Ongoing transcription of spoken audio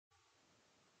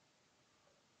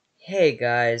Hey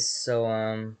guys,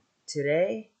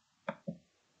 today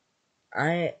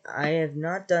I have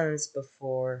not done this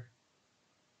before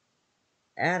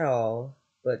at all,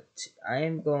 but I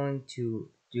am going to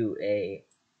do a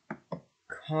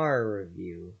car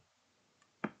review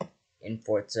in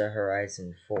Forza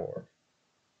Horizon 4.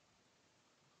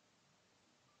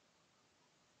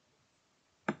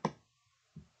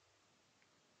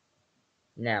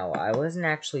 Now, I wasn't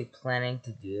actually planning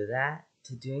to do that,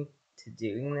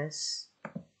 doing this.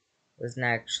 Wasn't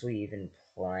actually even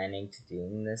planning to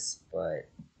doing this, but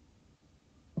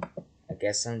I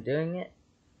guess I'm doing it.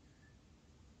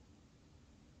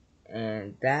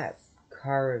 And that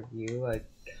car review, I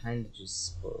kind of just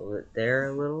spoiled it there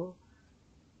a little.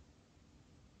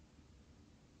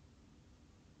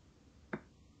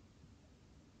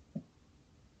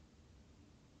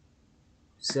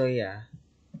 So yeah,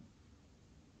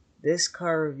 this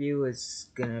car review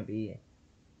is gonna be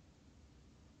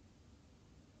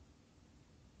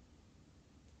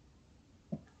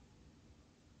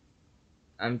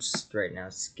I'm just right now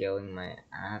scaling my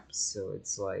app so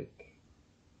it's like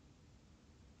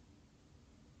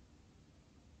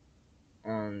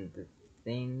on the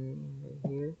thing right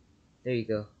here. There you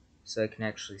go. So I can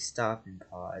actually stop and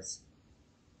pause.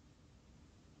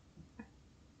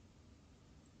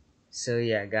 So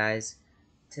yeah guys,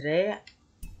 today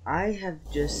I have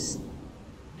just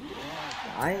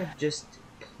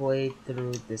played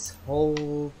through this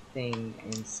whole thing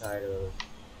inside of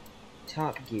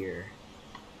Top Gear.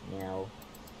 Now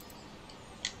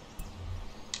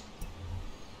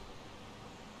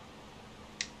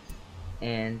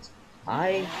and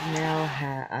I now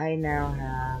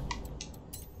have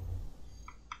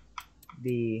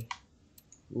the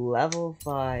level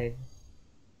 5.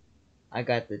 I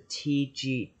got the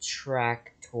TG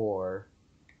TrackTor.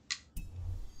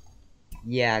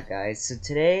 Yeah guys, so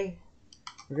today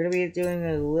we're gonna be doing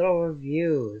a little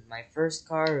review, my first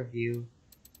car review,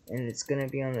 and it's gonna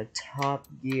be on the Top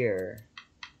Gear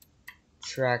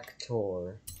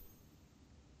TrackTor.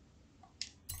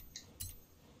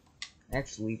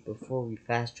 Actually, before we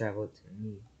fast travel to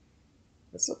me,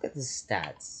 let's look at the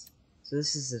stats. So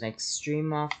this is an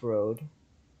extreme off-road,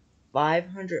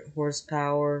 500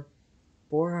 horsepower,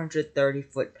 430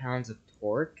 foot-pounds of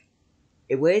torque.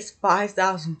 It weighs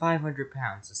 5,500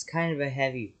 pounds. It's kind of a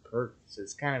heavy so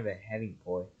it's kind of a heavy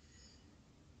boy.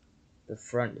 The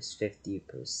front is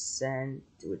 50%,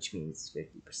 which means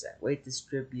 50% weight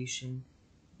distribution.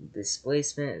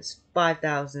 Displacement is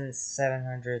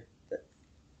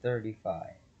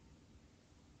 5,735.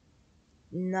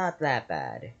 Not that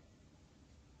bad.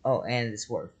 Oh, and it's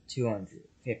worth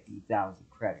 250,000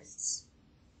 credits.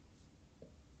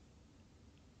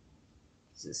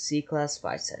 It's a C-Class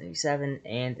 577,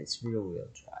 and it's rear-wheel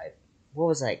drive. What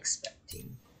was I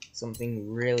expecting?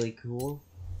 Something really cool?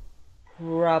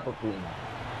 Probably not.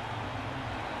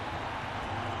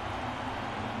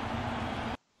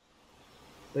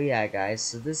 But yeah, guys,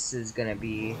 so this is gonna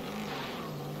be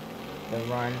the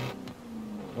run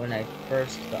when I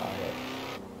first got it.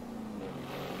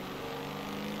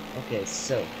 Okay,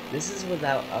 so this is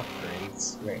without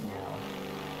upgrades right now.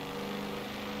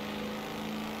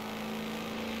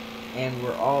 And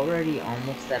we're already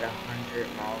almost at 100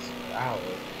 miles per hour.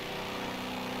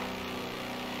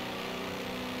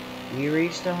 We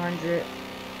reached 100.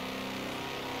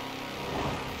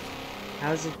 How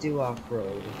does it do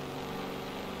off-road?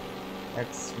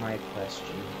 That's my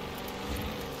question.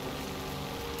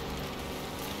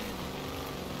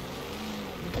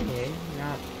 Okay,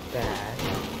 not bad.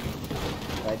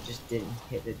 If I just didn't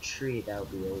hit a tree, that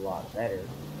would be a lot better.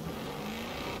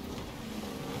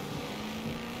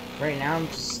 Right now, I'm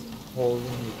just holding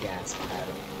the gas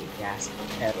pedal.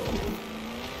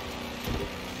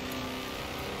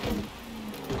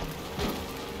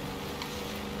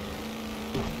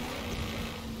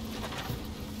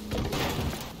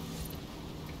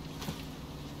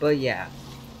 But yeah,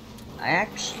 I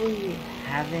actually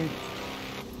haven't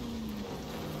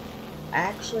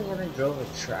drove a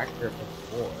tractor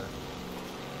before.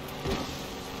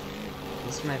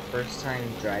 This is my first time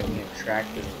driving a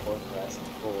tractor in Forza Horizon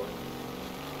 4,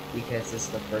 because this is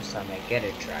the first time I get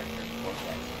a tractor in Forza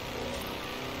Horizon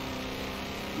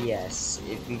 4. Yes,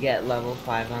 if you get level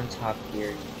 5 on Top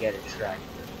Gear, you get a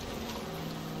tractor.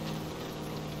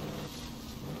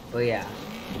 But yeah,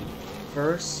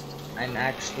 first, I'm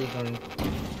actually going to...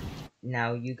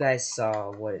 Now, you guys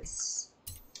saw what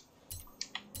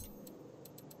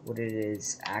it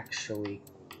is actually...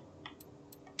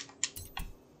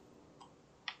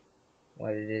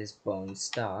 What it is bone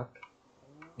stock.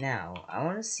 Now, I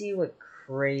want to see what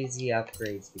crazy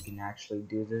upgrades we can actually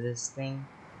do to this thing.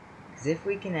 Because if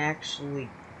we can actually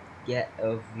get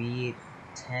a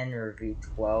V10 or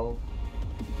V12,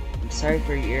 I'm sorry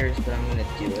for your ears, but I'm gonna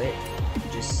do it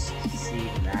just to see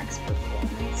max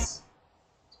performance.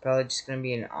 It's probably just gonna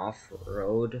be an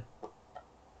off-road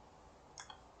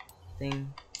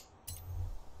thing.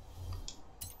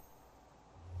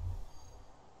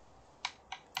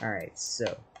 Alright,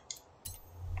 so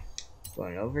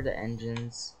going over to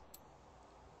engines.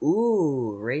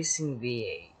 Ooh, racing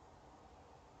V8.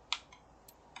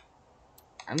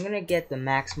 I'm gonna get the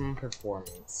maximum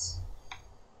performance.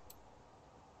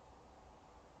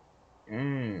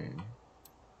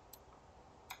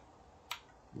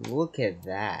 Look at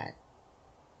that.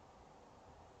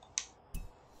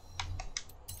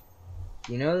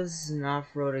 You know this is an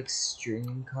off-road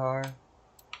extreme car?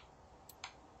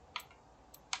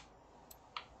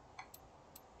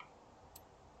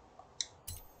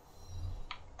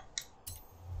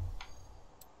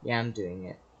 Yeah, I'm doing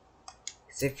it.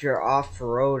 Because if you're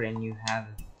off-road and you have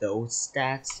those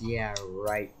stats, yeah,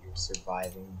 right, you're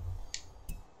surviving.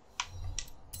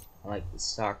 I like the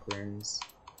stock rims.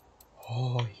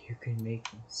 Oh, you can make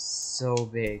them so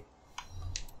big.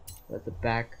 But the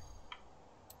back...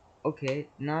 Okay,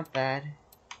 not bad.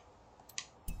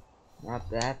 Not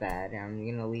that bad. I'm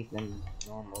gonna leave them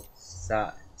normal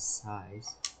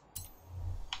size.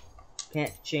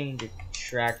 Can't change a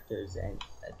tractor's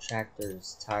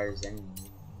tires anymore.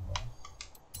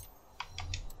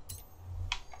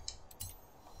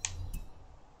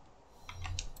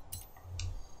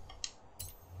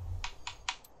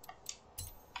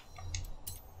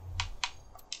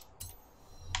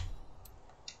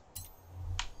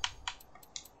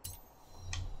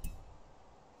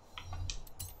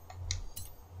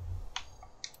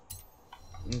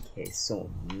 Okay, so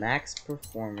max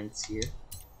performance here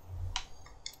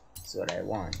is what I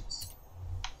want.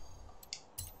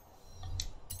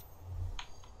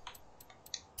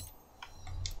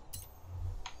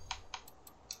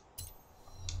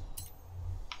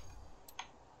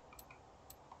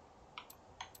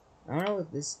 I don't know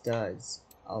what this does,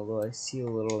 although I see a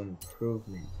little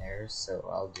improvement there, so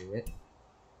I'll do it.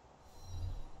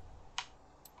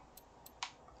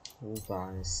 Hold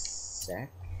on a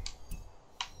sec.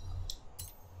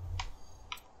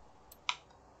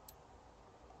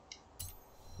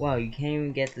 Wow, you can't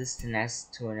even get this to an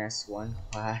S1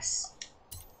 class.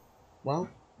 Well,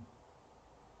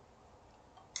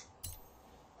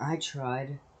 I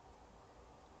tried.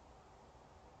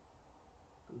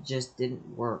 It just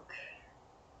didn't work.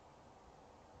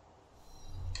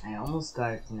 I almost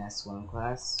got it to an S1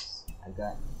 class. I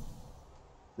got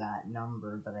that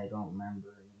number, but I don't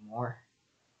remember anymore.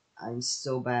 I'm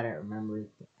so bad at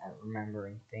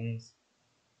remembering things.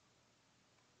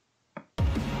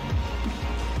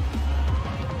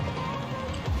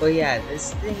 But yeah,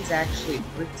 this thing's actually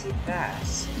pretty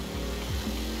fast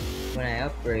when I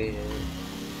upgraded it.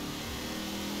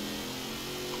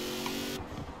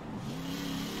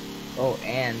 Oh,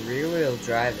 and rear-wheel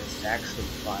drive is actually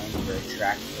fine for a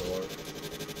TrackTor.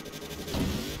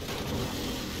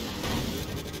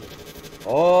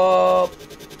 Oh,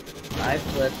 I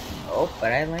flipped. Oh,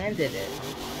 but I landed it.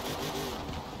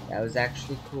 That was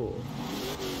actually cool.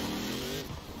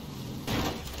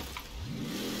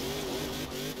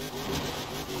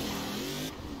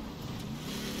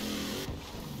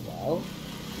 Well,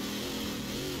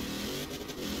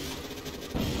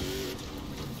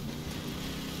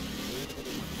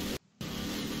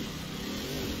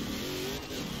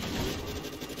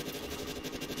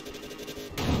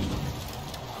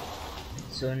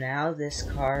 so now this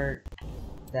car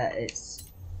that it's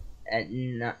at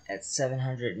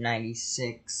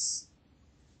 796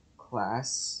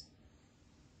 class,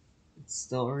 it's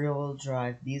still rear-wheel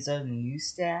drive. These are the new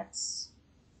stats.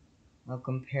 I'll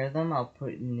compare them. I'll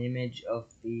put an image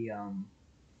of the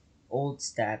old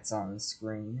stats on the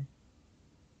screen.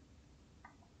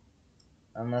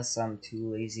 Unless I'm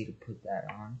too lazy to put that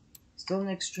on. Still an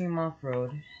extreme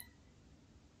off-road.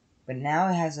 But now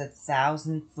it has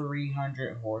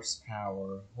 1,300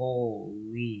 horsepower.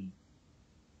 Holy.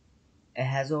 It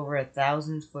has over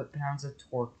 1,000 foot-pounds of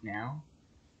torque now.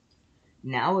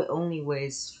 Now it only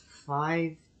weighs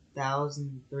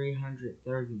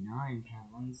 5,339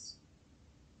 pounds.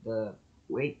 The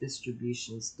weight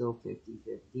distribution is still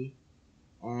 50-50.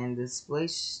 And the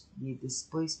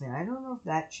displacement, I don't know if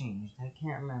that changed. I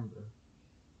can't remember.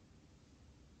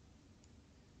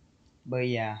 But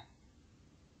yeah.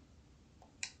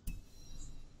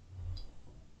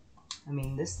 I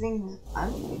mean, this thing,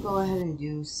 I'm gonna go ahead and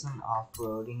do some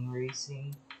off-roading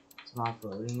racing. Some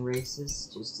off-roading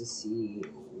races just to see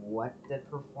what the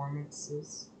performance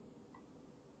is.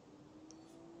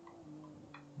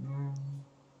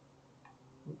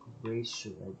 race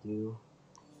should I do?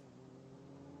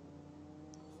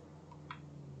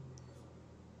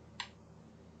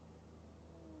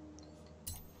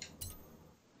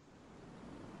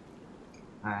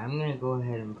 Alright, I'm gonna go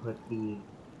ahead and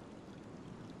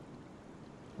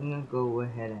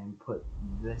put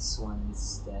this one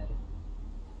instead.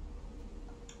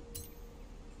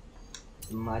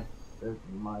 The mud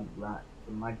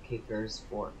kickers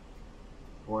for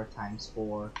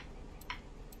 4x4.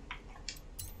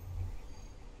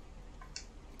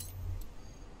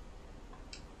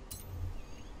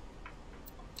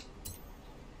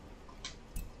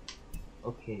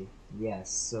 Okay,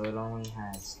 yes, so it only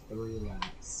has 3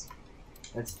 laps.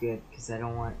 That's good, because I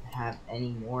don't want to have any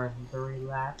more than 3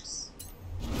 laps.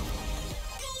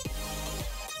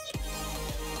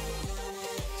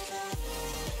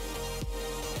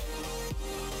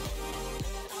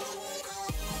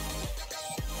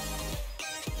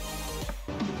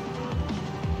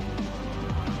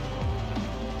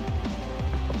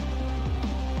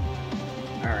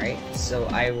 Alright, so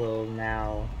I will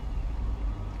now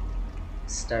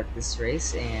start this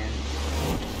race, and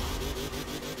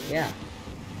yeah.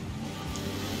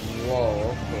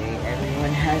 Whoa, okay,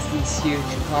 everyone has these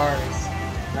huge cars.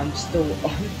 I'm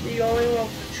the only one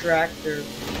with tractor.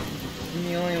 I'm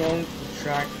the only one with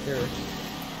tractor.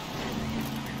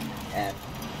 And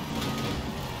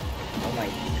oh my,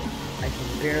 I can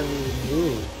barely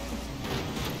move.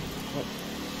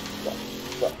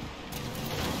 What?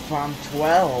 From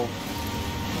 12.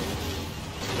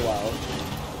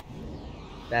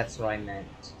 That's what I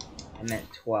meant. I meant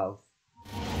 12.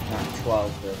 Not 12.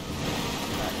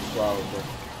 Not 12.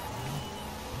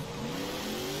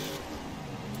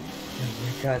 Oh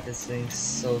my god, this thing's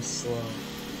so slow.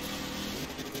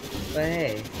 But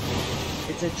hey,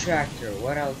 it's a tractor.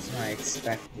 What else am I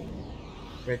expecting?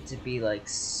 For it to be like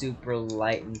super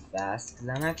light and fast? Because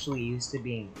I'm actually used to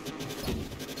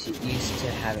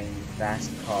having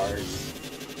fast cars.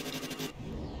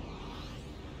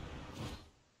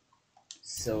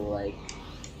 So like,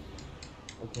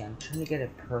 okay, I'm trying to get a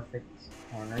perfect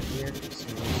corner here just so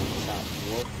it's not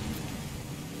warped.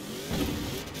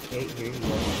 Okay, here you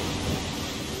go.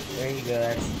 There you go,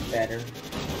 that's better.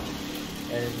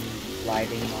 Better than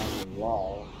sliding on the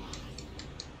wall.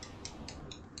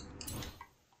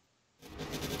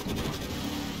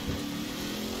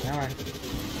 Come on.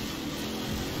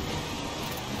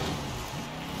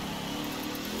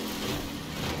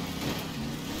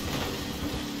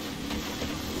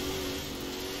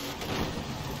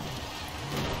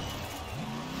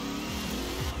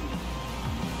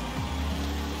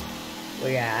 Well,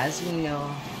 yeah, as we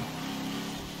know,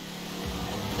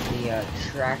 the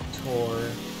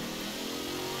TrackTor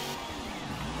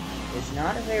is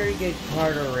not a very good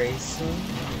car to race in,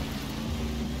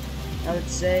 I would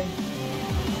say.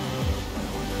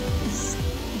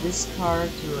 This car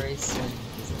to race in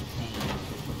is a pain.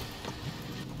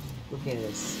 Look at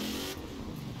this.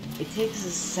 It takes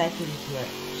a second to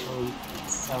actually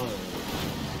accelerate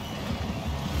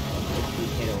if we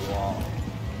hit a wall.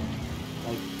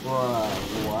 Like, bruh,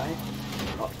 what?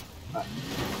 Oh,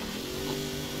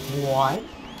 what?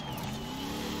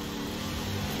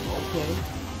 Okay.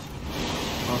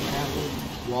 Apparently,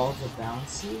 walls are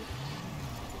bouncy.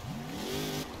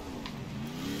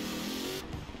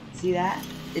 See that?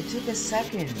 It took a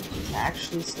second to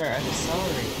actually start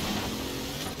accelerating.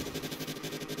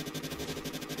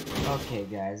 Okay,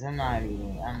 guys, I'm not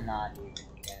even gonna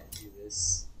do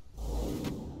this.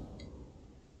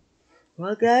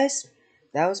 Well, guys,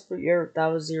 that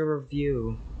was your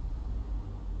review.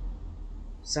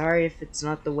 Sorry if it's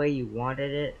not the way you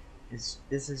wanted it.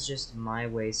 This is just my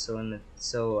way.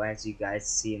 So as you guys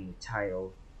see in the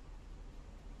title.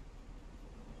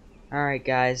 All right,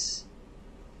 guys.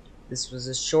 This was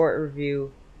a short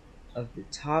review of the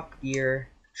Top Gear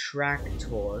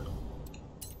TrackTor,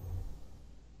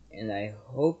 and I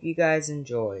hope you guys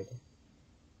enjoyed.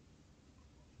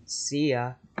 See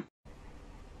ya.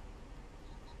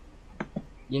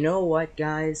 You know what,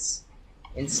 guys?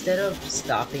 Instead of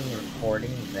stopping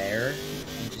recording there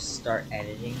and just start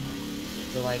editing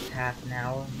for like half an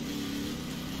hour,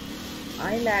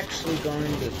 I'm actually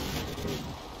going to...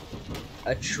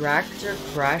 A tractor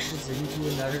crashes into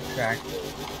another tractor.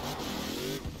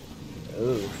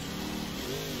 Oof.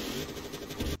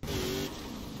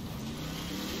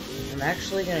 I'm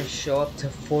actually gonna show up to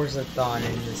Forzathon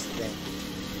in this thing.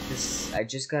 I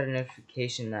just got a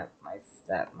notification that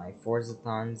my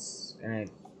Forzathon's gonna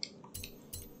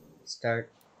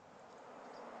start.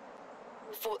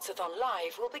 Forzathon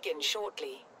Live will begin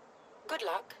shortly. Good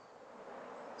luck.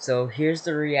 So here's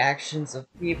the reactions of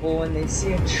people when they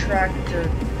see a tractor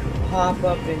pop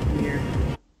up in here.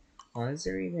 Oh, is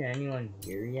there even anyone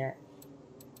here yet?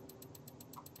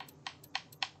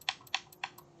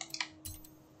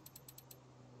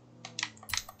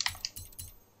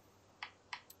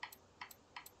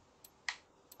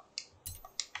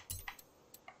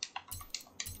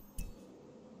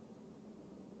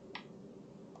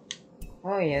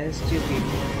 Oh yeah, there's 2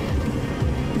 people.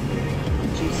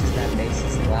 Jesus, that bass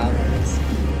is loud on this.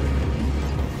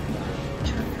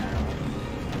 Turn that off.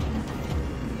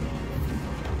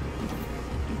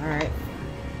 Alright.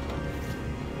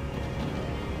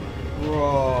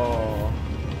 Whoa.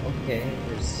 Okay,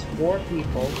 there's 4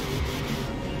 people.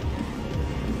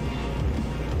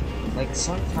 Like,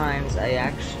 sometimes I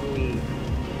actually...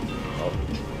 Oh.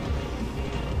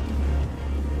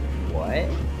 What?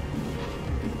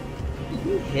 Did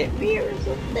you hit me or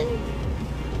something?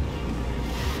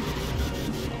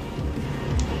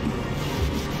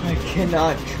 I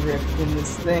cannot drift in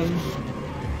this thing.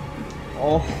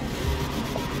 Oh.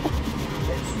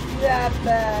 It's that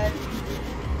bad.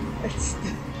 It's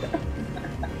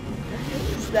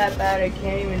that bad I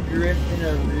can't even drift in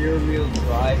a rear-wheel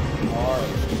drive car.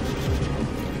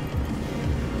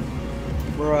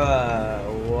 Bruh,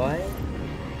 what?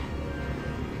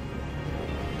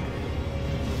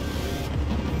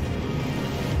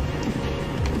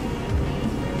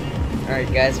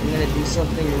 Alright guys, I'm gonna do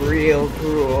something real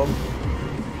cruel.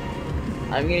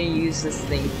 I'm gonna use this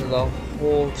thing for the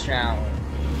whole challenge.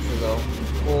 For the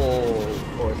whole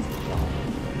course of time.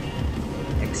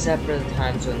 Except for the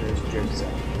times when there's drift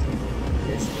zones.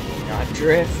 This does not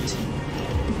drift.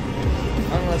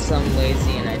 Unless I'm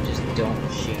lazy and I just don't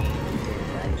change.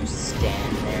 And I just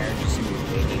stand there just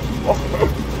waiting.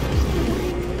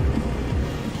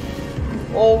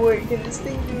 Oh wait, can this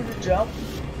thing do the jump?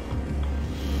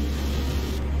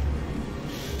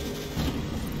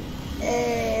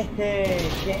 Hey,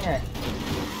 can't.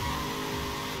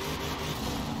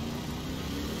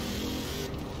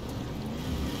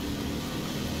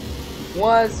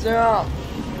 What's up?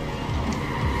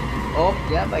 Oh,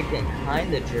 yep, I can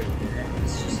kinda drift in it.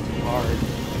 It's just hard.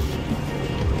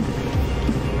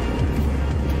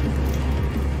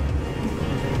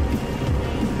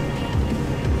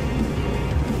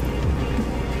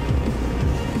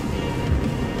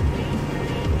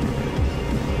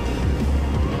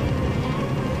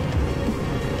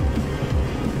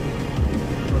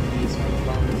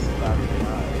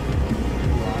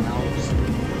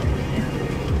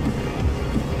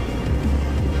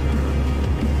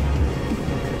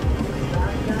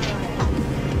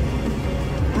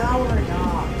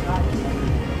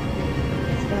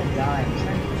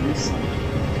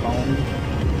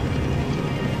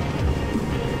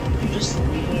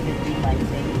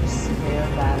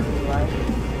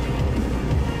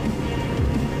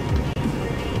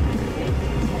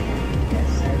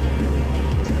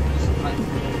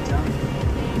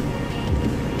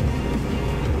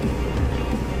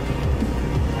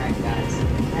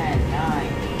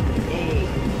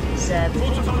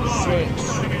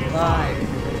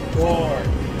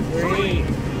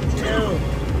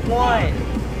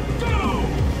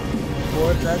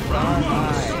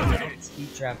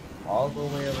 All the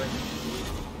way over.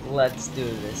 Let's do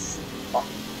this. Oh,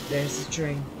 there's the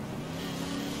train.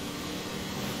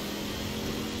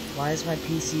 Why is my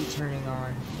PC turning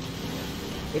on?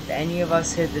 If any of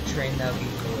us hit the train, that would be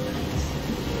hilarious.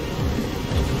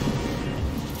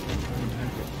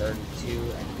 132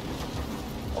 and...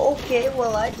 Okay,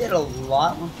 well I did a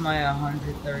lot with my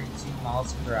 132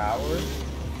 miles per hour.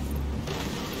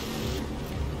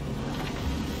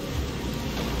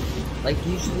 Like,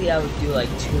 usually I would do like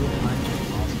 200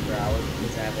 miles per hour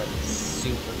because I have like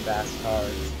super fast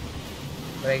cars.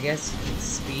 But I guess the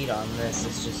speed on this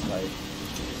is just like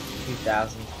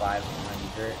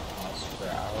 2,500 miles per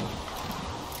hour.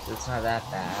 So it's not that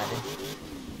bad.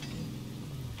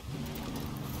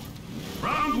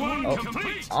 Round 1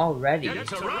 complete! Already? Get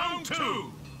to round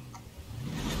 2!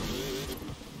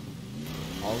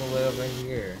 All the way over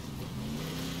here.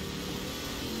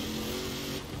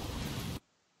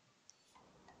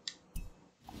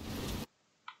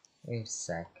 Wait a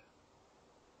sec.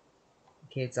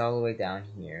 Okay, it's all the way down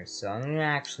here, so I'm gonna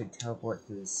actually teleport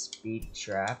to the speed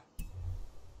trap.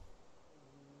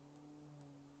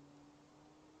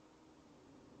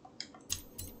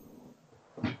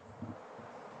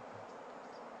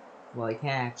 Well, I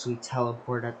can't actually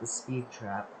teleport at the speed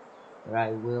trap, but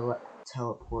I will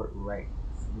teleport right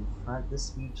in front of the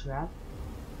speed trap.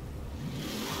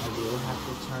 I will have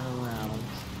to turn around.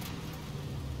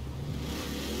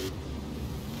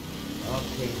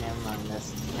 Okay, never mind,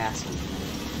 that's the castle.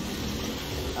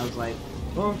 I was like,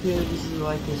 okay, this is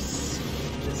like a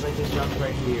There's like a jump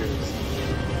right here.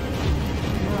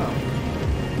 No.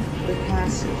 The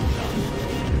castle jump.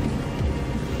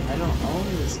 I don't own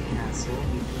this castle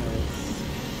because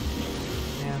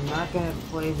I'm not gonna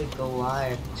play the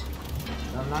Goliath.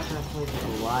 I'm not gonna play the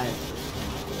Goliath.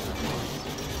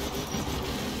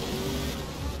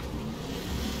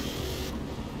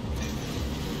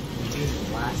 Maybe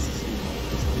the last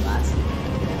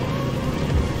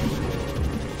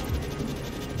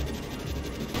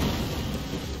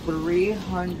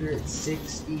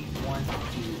 361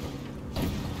 feet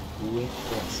with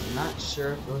this. I'm not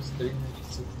sure if it was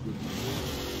 360 feet,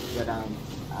 but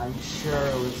I'm sure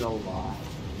it was a lot.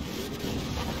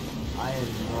 I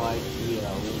have no idea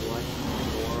what in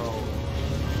the world.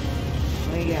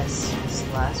 Let me guess, this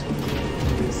last one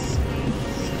is speed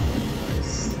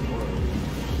or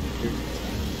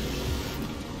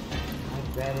I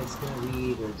bet it's gonna be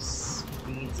either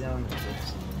speed zone or drift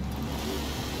zone.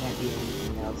 Can't be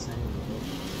anything else anyway.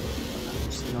 I'm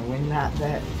just gonna win that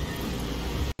bet.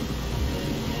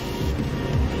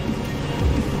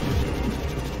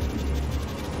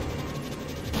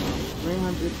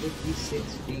 $356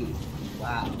 feet.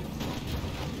 Wow.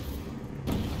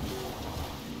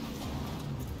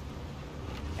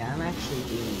 Yeah, I'm actually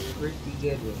doing pretty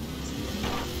good with this.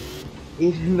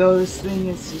 Even though this thing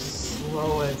is just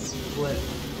slow as flip.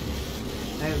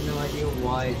 I have no idea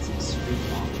why it's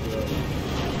extreme off-road.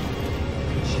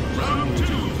 Round 2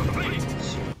 complete.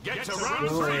 Get to round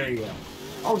Skill 3. area.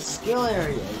 Oh, skill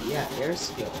area. Yeah, air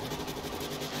skill.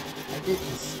 I did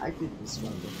this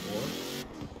one before.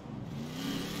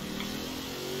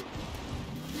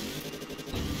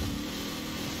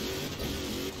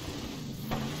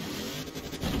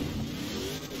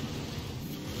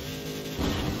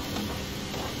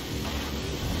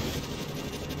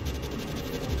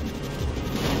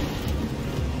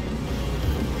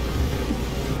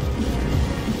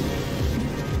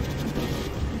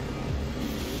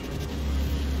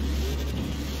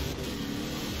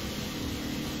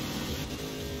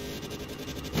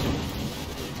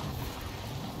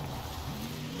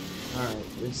 Alright,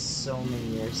 there's so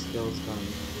many air skills going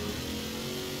through.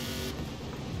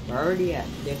 We're already at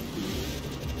 50.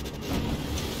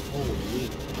 Holy.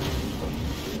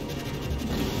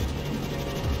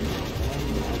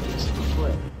 And I just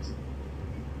clicked.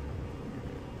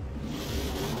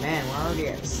 Man, we're already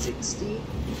at 60?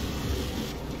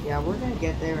 Yeah, we're gonna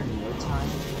get there in no time.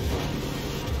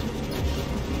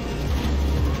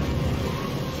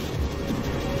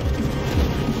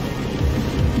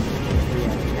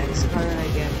 Next card I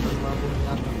get from leveling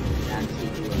up, I'm actually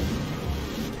doing.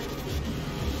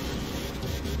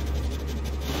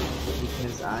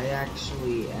 Because I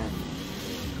actually am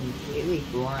completely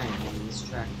blind on this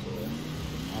TrackTor.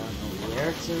 I don't know where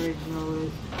it's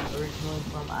originally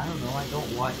from. I don't know. I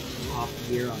don't watch Top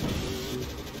Gear on YouTube.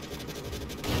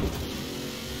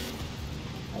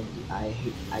 I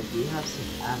do have some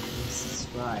apps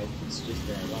subscribed. It's just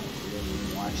that I don't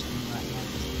really watch them that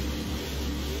much.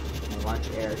 I watch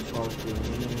Air 12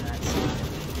 Gaming and that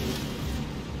stuff.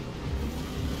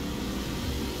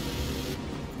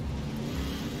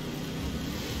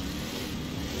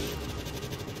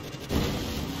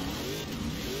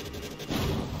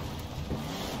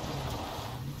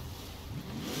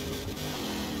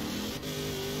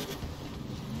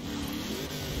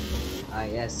 Ah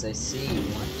yes, I see you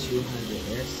want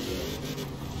 200 air skill.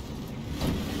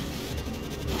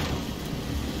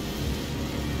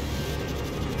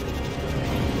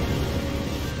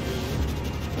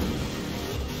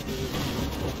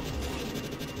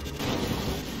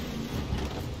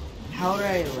 How did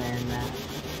I land that?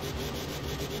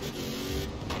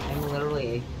 I'm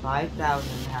literally a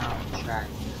 5,000 pound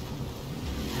tractor.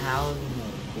 How in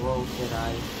the world did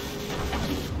I?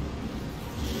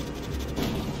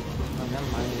 Oh, never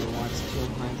mind, it wants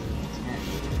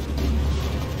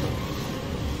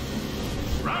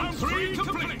 210. Round 3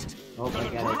 complete. Oh, I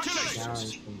got a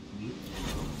challenge complete.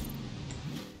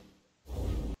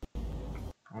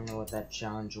 I don't know what that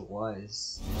challenge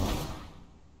was.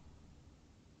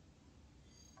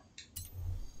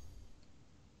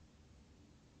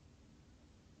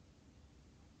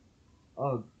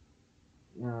 Oh,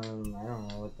 I don't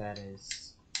know what that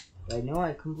is. But I know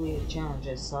I completed a challenge.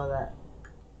 I saw that.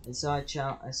 I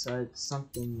saw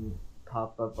something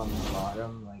pop up on the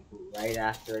bottom, like right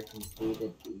after I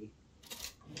completed the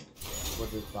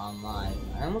what was on live.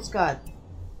 I almost got.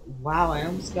 Wow, I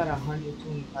almost got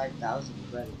 125,000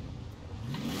 credit.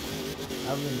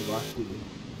 I've been lucky.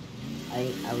 I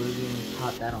would have even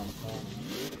caught that on camera.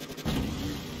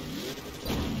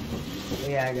 But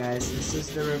yeah, guys, this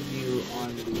is the review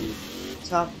on the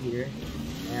Top Gear,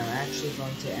 and I'm actually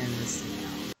going to end this now.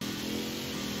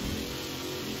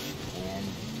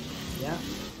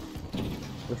 yeah.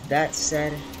 With that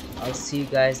said, I'll see you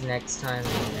guys next time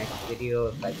in the next video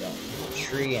if I don't hit a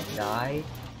tree and die.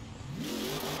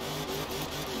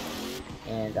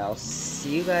 And I'll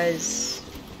see you guys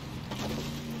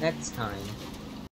next time.